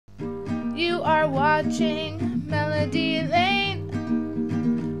You are watching Melody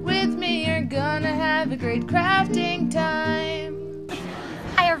Lane. With me, you're gonna have a great crafting time.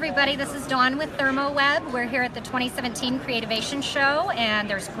 Hi everybody, this is Dawn with Thermoweb. We're here at the 2017 Creativation Show, and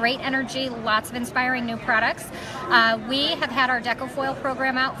there's great energy, lots of inspiring new products. We have had our DecoFoil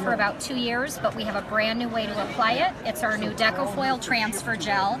program out for about 2 years, but we have a brand new way to apply it. It's our new DecoFoil Transfer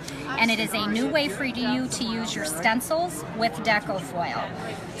Gel, and it is a new way for you to use your stencils with DecoFoil.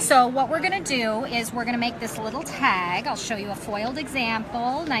 So what we're going to do is we're going to make this little tag. I'll show you a foiled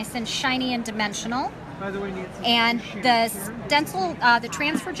example, nice and shiny and dimensional. And the stencil, the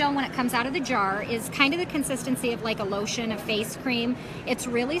transfer gel, when it comes out of the jar, is kind of the consistency of like a lotion, a face cream. It's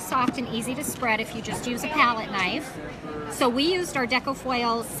really soft and easy to spread if you just use a palette knife. So we used our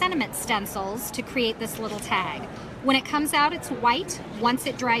DecoFoil sentiment stencils to create this little tag. When it comes out, it's white. Once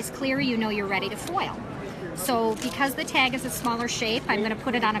it dries clear, you know you're ready to foil. So because the tag is a smaller shape, I'm going to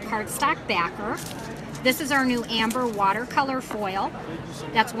put it on a cardstock backer. This is our new amber watercolor foil.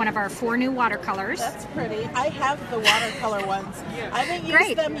 That's one of our 4 new watercolors. That's pretty. I have the watercolor ones. I haven't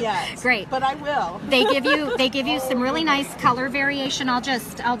used them yet. Great. But I will. They give you some really nice color variation. I'll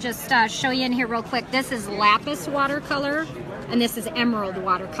just show you in here real quick. This is lapis watercolor, and this is emerald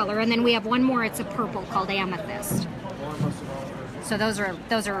watercolor, and then we have one more. It's a purple called amethyst. So those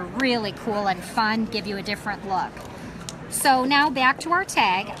are really cool and fun. Give you a different look. So now back to our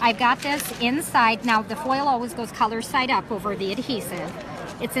tag. I've got this inside. Now the foil always goes color side up over the adhesive.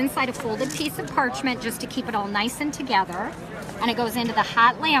 It's inside a folded piece of parchment just to keep it all nice and together. And it goes into the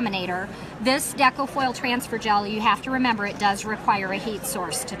hot laminator. This DecoFoil transfer gel, you have to remember, it does require a heat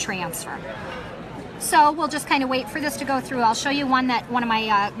source to transfer. So we'll just kind of wait for this to go through. I'll show you one that one of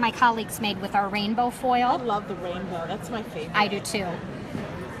my colleagues made with our rainbow foil. I love the rainbow. That's my favorite. I do too.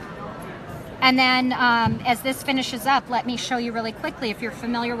 And then as this finishes up, let me show you really quickly, if you're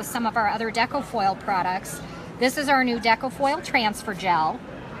familiar with some of our other DecoFoil products, this is our new DecoFoil Transfer Gel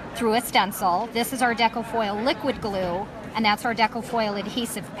through a stencil. This is our DecoFoil Liquid Glue, and that's our DecoFoil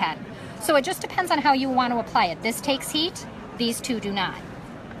Adhesive Pen. So it just depends on how you want to apply it. This takes heat, these two do not.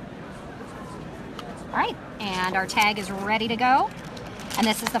 All right, and our tag is ready to go. And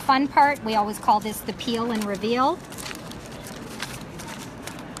this is the fun part. We always call this the peel and reveal.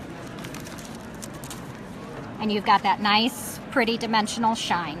 And you've got that nice, pretty dimensional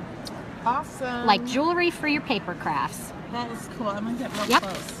shine. Awesome. Like jewelry for your paper crafts. That is cool. I'm going to get real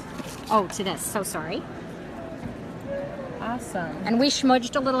close. Oh, to this. So sorry. Awesome. And we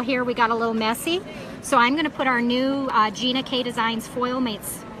schmudged a little here. We got a little messy. So I'm going to put our new Gina K Designs Foil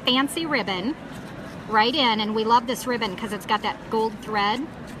Mates Fancy Ribbon right in. And we love this ribbon because it's got that gold thread.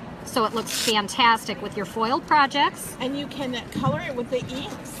 So it looks fantastic with your foil projects. And you can color it with the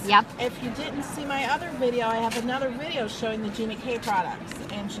inks. Yep. If you didn't see my other video, I have another video showing the Gina K products,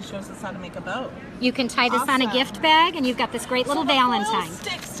 and she shows us how to make a bow. You can tie this on a gift bag, and you've got this great little Valentine. Foil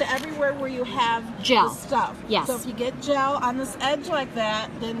sticks to everywhere where you have gel the stuff. Yes. So if you get gel on this edge like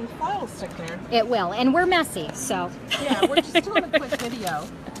that, then foil will stick there. It will, and we're messy, so. Yeah, we're just doing a quick video.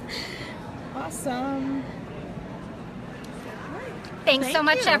 Awesome. Thanks so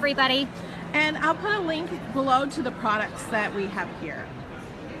much, everybody. And I'll put a link below to the products that we have here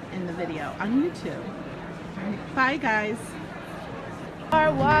in the video on YouTube. Bye, guys. You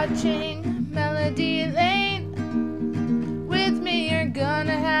are watching Melody Lane. With me, you're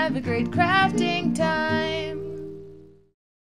gonna have a great crafting time.